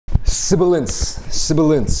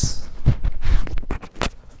Sibilance.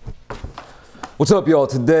 What's up, y'all?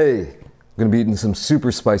 Today, I'm gonna be eating some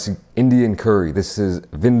super spicy Indian curry. This is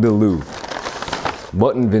vindaloo,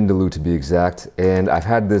 mutton vindaloo to be exact. And I've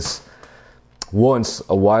had this once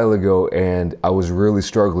a while ago and I was really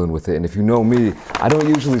struggling with it. And if you know me, I don't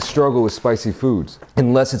usually struggle with spicy foods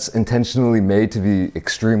unless it's intentionally made to be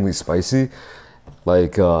extremely spicy.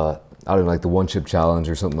 Like, I don't know, like the one chip challenge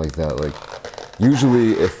or something like that. Like,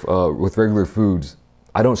 usually if, with regular foods,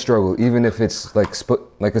 I don't struggle, even if it's like you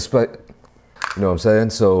know what I'm saying?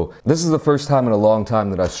 So this is the first time in a long time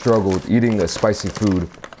that I've struggled eating a spicy food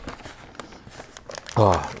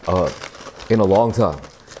in a long time.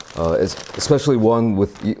 Especially one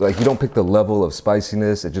with, like, you don't pick the level of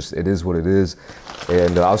spiciness, it is what it is.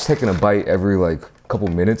 And I was taking a bite every like couple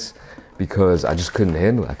minutes because I just couldn't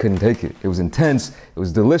handle it. I couldn't take it. It was intense, it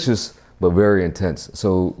was delicious, but very intense.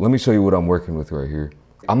 So let me show you what I'm working with right here.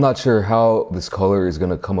 I'm not sure how this color is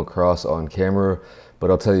gonna come across on camera,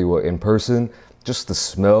 but I'll tell you what, in person, just the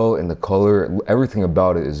smell and the color, everything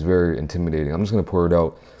about it is very intimidating. I'm just gonna pour it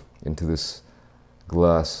out into this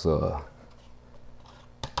glass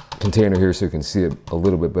container here so you can see it a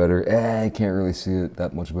little bit better. You can't really see it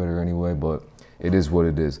that much better anyway, but it is what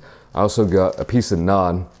it is. I also got a piece of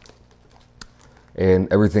naan, and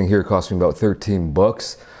everything here cost me about 13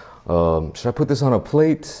 bucks. Should I put this on a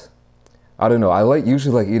plate? I don't know. I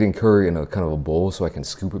usually like eating curry in a kind of a bowl so I can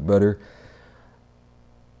scoop it better.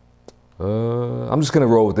 I'm just gonna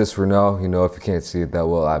roll with this for now. You know, if you can't see it that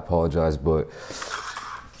well, I apologize, but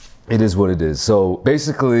it is what it is. So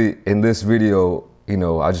basically in this video, you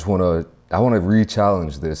know, I wanna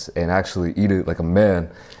re-challenge this and actually eat it like a man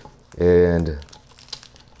and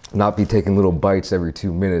not be taking little bites every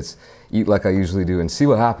 2 minutes. Eat like I usually do and see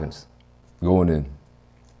what happens going in.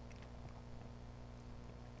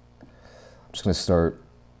 I'm just gonna start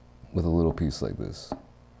with a little piece like this.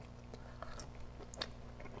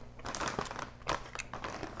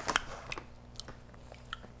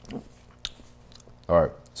 All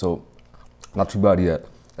right, so not too bad yet.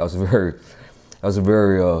 That was a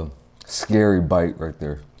very scary bite right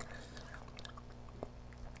there.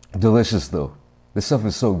 Delicious though. This stuff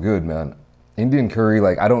is so good, man. Indian curry,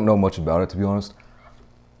 like, I don't know much about it, to be honest.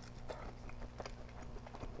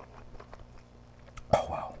 Oh,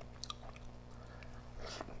 wow.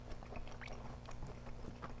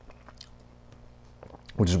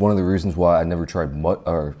 Which is one of the reasons why I never tried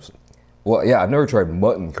I've never tried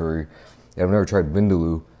mutton curry. I've never tried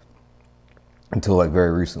vindaloo until like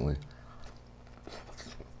very recently.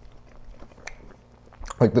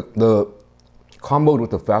 Like the comboed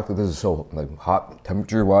with the fact that this is so like hot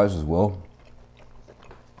temperature wise as well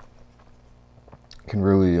can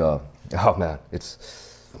really oh man,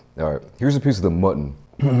 it's all right. Here's a piece of the mutton,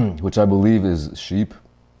 which I believe is sheep.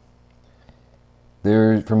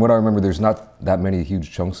 From what I remember, there's not that many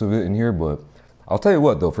huge chunks of it in here, but I'll tell you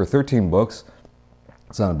what though, for 13 bucks,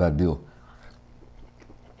 it's not a bad deal.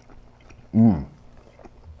 You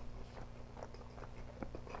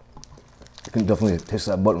can definitely taste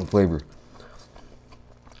that mutton flavor.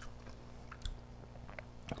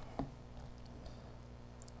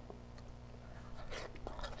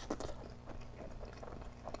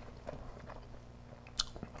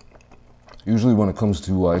 Usually when it comes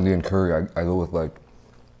to Indian curry, I go with like,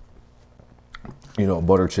 you know,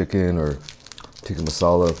 butter chicken or tikka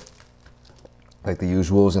masala, like the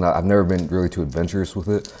usuals, and I've never been really too adventurous with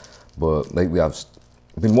it. But lately I've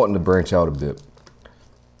been wanting to branch out a bit.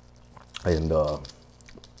 And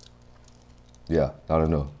yeah, I don't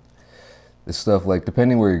know. This stuff, like,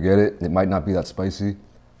 depending where you get it, it might not be that spicy.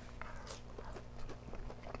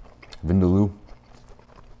 Vindaloo.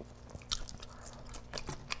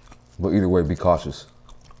 But either way, be cautious.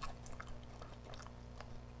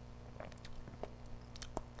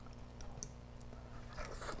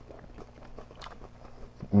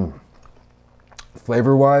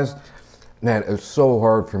 Flavor-wise, man, it's so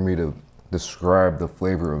hard for me to describe the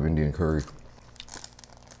flavor of Indian curry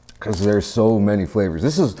because there's so many flavors.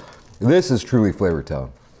 This is truly Flavor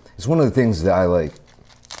Town. It's one of the things that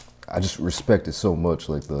I just respect it so much,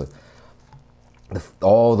 like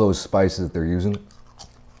all those spices that they're using.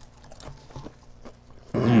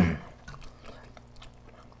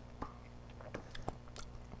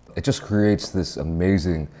 It just creates this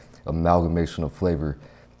amazing amalgamation of flavor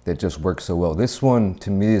that just works so well. This one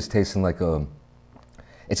to me is tasting like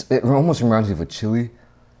it almost reminds me of a chili.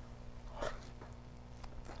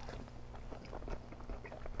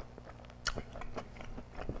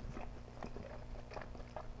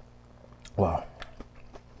 Wow.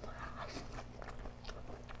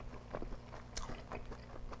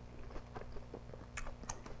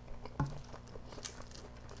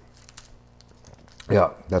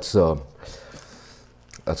 Yeah, that's some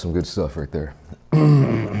good stuff right there.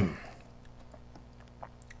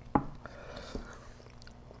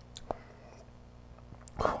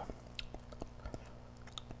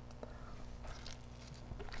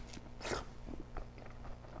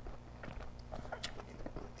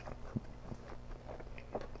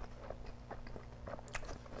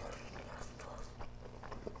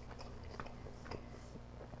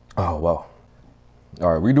 Oh, wow.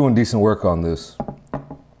 All right, we're doing decent work on this.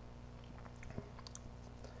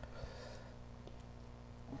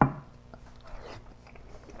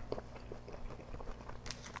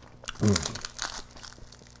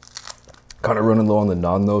 Kind of running low on the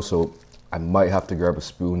naan though, so I might have to grab a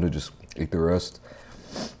spoon to just eat the rest.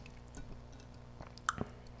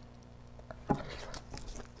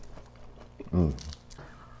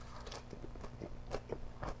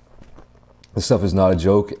 This stuff is not a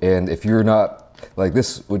joke, and if you're not, like,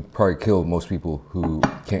 this would probably kill most people who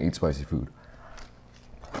can't eat spicy food.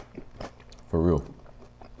 For real.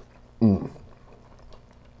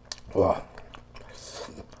 Wow.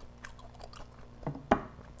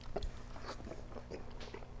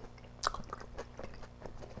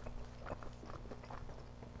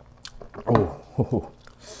 Oh.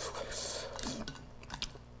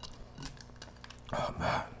 Oh,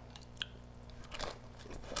 man.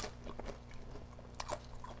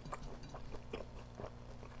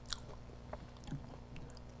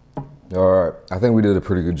 All right, I think we did a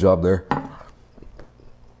pretty good job there.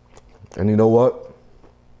 And you know what?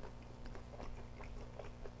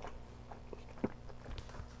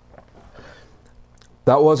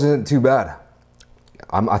 That wasn't too bad.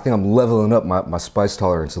 I think I'm leveling up my spice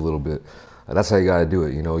tolerance a little bit. That's how you gotta do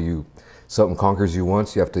it. You know, something conquers you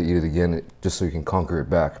once, you have to eat it again just so you can conquer it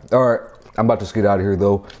back. All right, I'm about to get out of here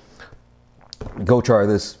though. Go try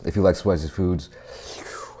this if you like spicy foods.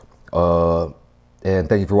 And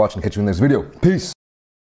thank you for watching. Catch you in the next video. Peace.